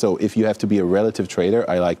is. So if you have to be a relative trader,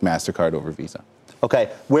 I like MasterCard over Visa.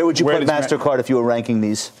 Okay. Where would you put MasterCard if you were ranking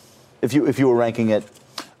these? If you were ranking it?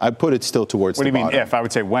 I'd put it still towards the bottom. What do you mean if? I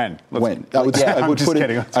would say when. When. I would put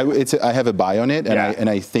it. I have a buy on it, and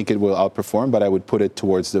I think it will outperform, but I would put it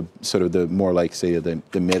towards the sort of the more like, say,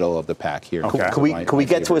 the middle of the pack here. Okay. Can we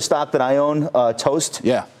get to a stock that I own, Toast?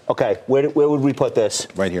 Yeah. Okay. Where would we put this?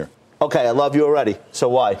 Right here. Okay. I love you already. So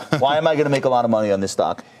why? Why am I going to make a lot of money on this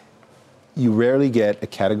stock? You rarely get a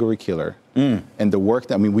category killer. And the work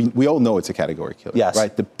that, we all know it's a category killer. Yes.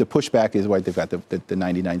 Right? The pushback is why they've got the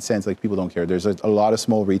 99 cents. Like, people don't care. There's a lot of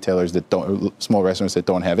small retailers small restaurants that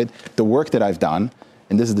don't have it. The work that I've done,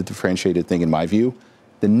 and this is the differentiated thing in my view,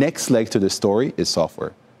 the next leg to the story is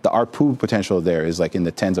software. The ARPU potential there is like in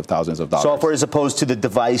the tens of thousands of dollars. Software as opposed to the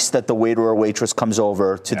device that the waiter or waitress comes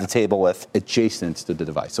over to the table with. Adjacent to the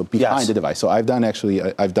device. So behind the device. So I've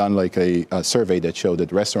done like a survey that showed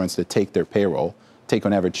that restaurants that take their payroll take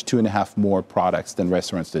on average 2.5 more products than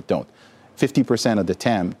restaurants that don't. 50% of the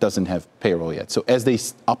TAM doesn't have payroll yet. So as they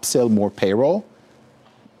upsell more payroll,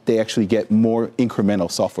 they actually get more incremental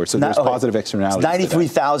software. So there's positive externalities.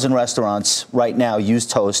 93,000 restaurants right now use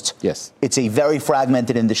Toast. Yes. It's a very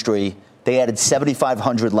fragmented industry. They added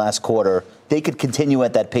 7,500 last quarter. They could continue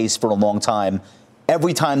at that pace for a long time.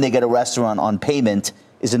 Every time they get a restaurant on payment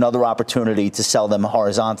is another opportunity to sell them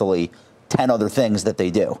horizontally 10 other things that they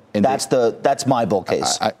do. And that's my bull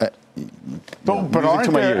case. But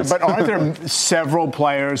aren't there several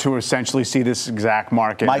players who essentially see this exact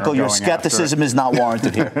market? Michael, your skepticism is not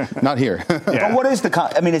warranted here. Not here. But what is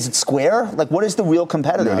is it Square? Like, what is the real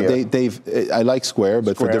competitor here? I like Square,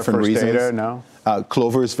 but for different reasons. Data, no?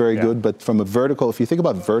 Clover is very good, but from a vertical, if you think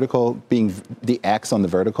about vertical being the X on the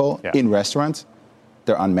vertical in restaurants,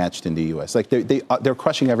 they're unmatched in the U.S. Like they're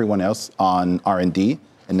crushing everyone else on R&D.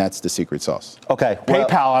 And that's the secret sauce. Okay.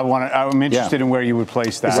 PayPal, I'm interested in where you would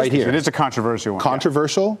place that. Right here. It is a controversial one.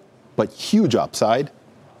 Controversial, but huge upside.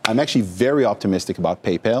 I'm actually very optimistic about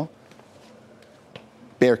PayPal.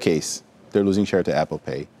 Bear case, they're losing share to Apple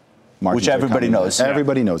Pay. Which everybody knows.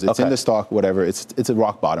 Everybody knows. It's in the stock, whatever. It's a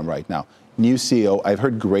rock bottom right now. New CEO. I've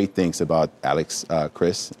heard great things about Alex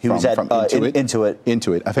Chris. He was at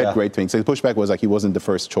Intuit. I've had great things. The pushback was like he wasn't the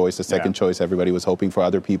first choice, the second choice. Everybody was hoping for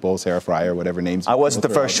other people, Sarah Fryer, whatever names. I wasn't the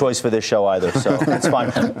first choice for this show either, so it's fine.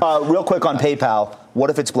 Real quick on PayPal, what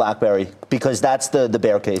if it's BlackBerry? Because that's the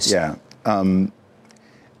bear case. Yeah. How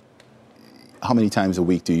many times a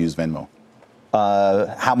week do you use Venmo?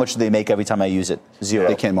 How much do they make every time I use it? 0.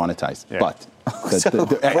 They can't monetize, but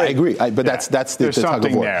I agree. But that's the tug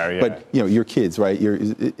of war. There, But your kids, right?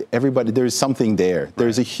 Everybody. There's something there. Right.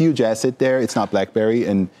 There's a huge asset there. It's not BlackBerry,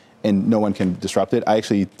 and no one can disrupt it. I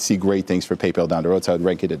actually see great things for PayPal down the road, so I'd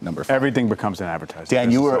rank it at number 5. Everything becomes an advertising. Dan,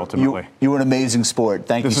 you were an amazing sport.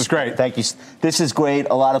 Thank you. This is great. Thank you. This is great.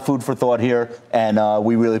 A lot of food for thought here, and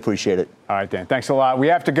we really appreciate it. All right, Dan. Thanks a lot. We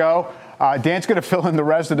have to go. Dan's going to fill in the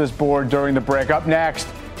rest of this board during the break. Up next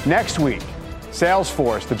week,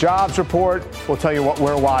 Salesforce, the jobs report. We'll tell you what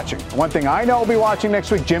we're watching. One thing I know we'll be watching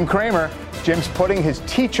next week, Jim Cramer. Jim's putting his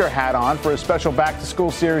teacher hat on for a special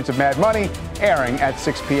back-to-school series of Mad Money, airing at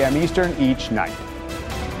 6 p.m. Eastern each night.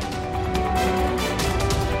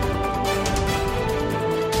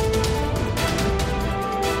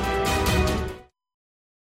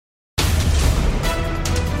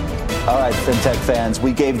 All right, FinTech fans,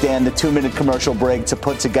 we gave Dan the 2-minute commercial break to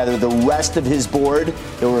put together the rest of his board.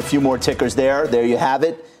 There were a few more tickers there. There you have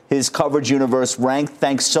it. His coverage universe ranked.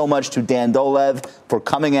 Thanks so much to Dan Dolev for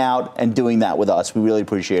coming out and doing that with us. We really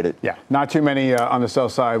appreciate it. Yeah, not too many on the sell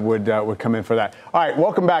side would come in for that. All right,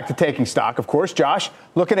 welcome back to Taking Stock. Of course, Josh,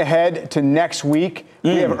 looking ahead to next week,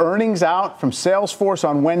 we have earnings out from Salesforce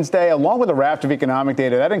on Wednesday, along with a raft of economic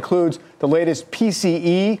data. That includes the latest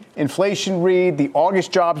PCE inflation read, the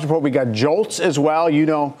August jobs report. We got JOLTS as well. You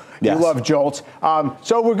know, you love JOLTS.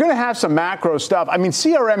 So we're going to have some macro stuff. I mean,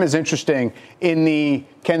 CRM is interesting in the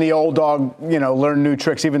can the old dog, learn new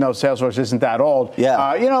tricks, even though Salesforce isn't that old.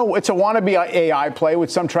 Yeah. It's a wannabe AI play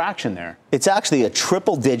with some traction there. It's actually a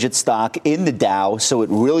triple-digit stock in the Dow, so it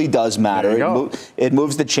really does matter. It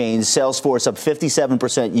moves the chains. Salesforce up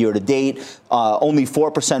 57% year to date, only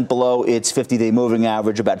 4% below its 50-day moving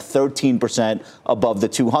average, about 13% above the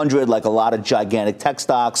 200, like a lot of gigantic tech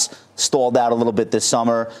stocks, stalled out a little bit this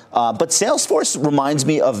summer. But Salesforce reminds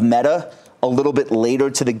me of Meta a little bit later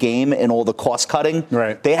to the game in all the cost cutting.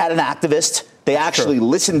 Right. They had an activist. They actually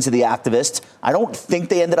listened to the activist. I don't think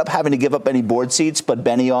they ended up having to give up any board seats, but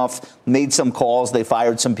Benioff made some calls. They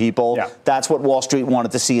fired some people. Yeah. That's what Wall Street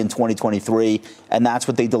wanted to see in 2023, and that's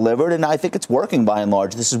what they delivered. And I think it's working by and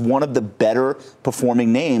large. This is one of the better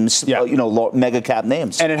performing names, mega cap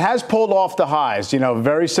names. And it has pulled off the highs,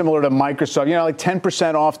 very similar to Microsoft, like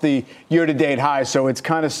 10% off the year-to-date highs. So it's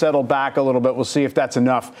kind of settled back a little bit. We'll see if that's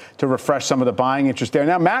enough to refresh some of the buying interest there.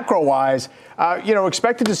 Now, macro-wise,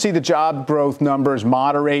 expected to see the job growth numbers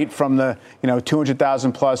moderate from the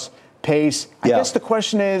 200,000 plus pace. I guess the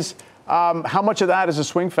question is, how much of that is a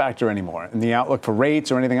swing factor anymore in the outlook for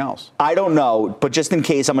rates or anything else? I don't know, but just in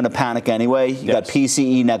case, I'm going to panic anyway. You got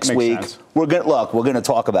PCE next week. Sense. We're going to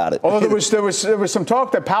talk about it. Although there was some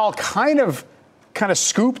talk that Powell kind of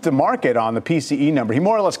scooped the market on the PCE number. He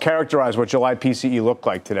more or less characterized what July PCE looked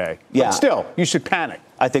like today. Yeah. But still, you should panic.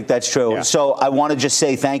 I think that's true. Yeah. So I want to just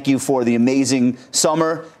say thank you for the amazing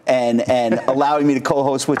summer and allowing me to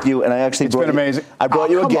co-host with you. And I actually been amazing. I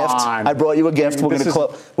brought you a gift. On. I brought you a gift. We're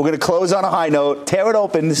going to close on a high note. Tear it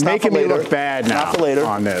open. It's making me look bad now. Not for later.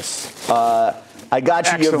 On this. I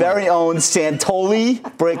got you your very own Santoli.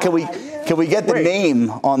 Can we get the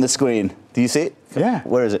name on the screen? Do you see it? Yeah.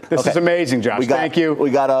 Where is it? This is amazing, Josh. Thank you.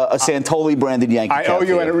 We got a Santoli branded Yankee I owe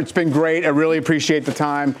you, and it's been great. I really appreciate the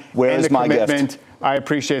time and the commitment. Gift? I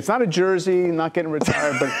appreciate it. It's not a jersey, not getting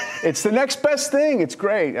retired, but it's the next best thing. It's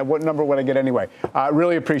great. What number would I get anyway? I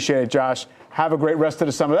really appreciate it, Josh. Have a great rest of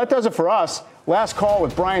the summer. That does it for us. Last Call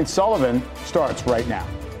with Brian Sullivan starts right now.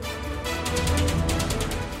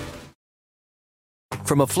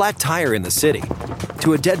 From a flat tire in the city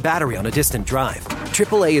to a dead battery on a distant drive,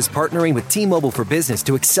 AAA is partnering with T-Mobile for Business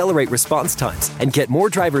to accelerate response times and get more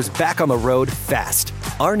drivers back on the road fast.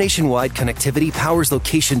 Our nationwide connectivity powers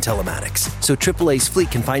location telematics, so AAA's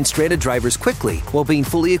fleet can find stranded drivers quickly while being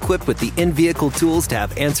fully equipped with the in-vehicle tools to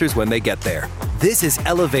have answers when they get there. This is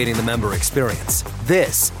elevating the member experience.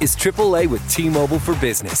 This is AAA with T-Mobile for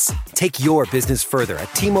Business. Take your business further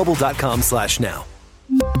at T-Mobile.com/now.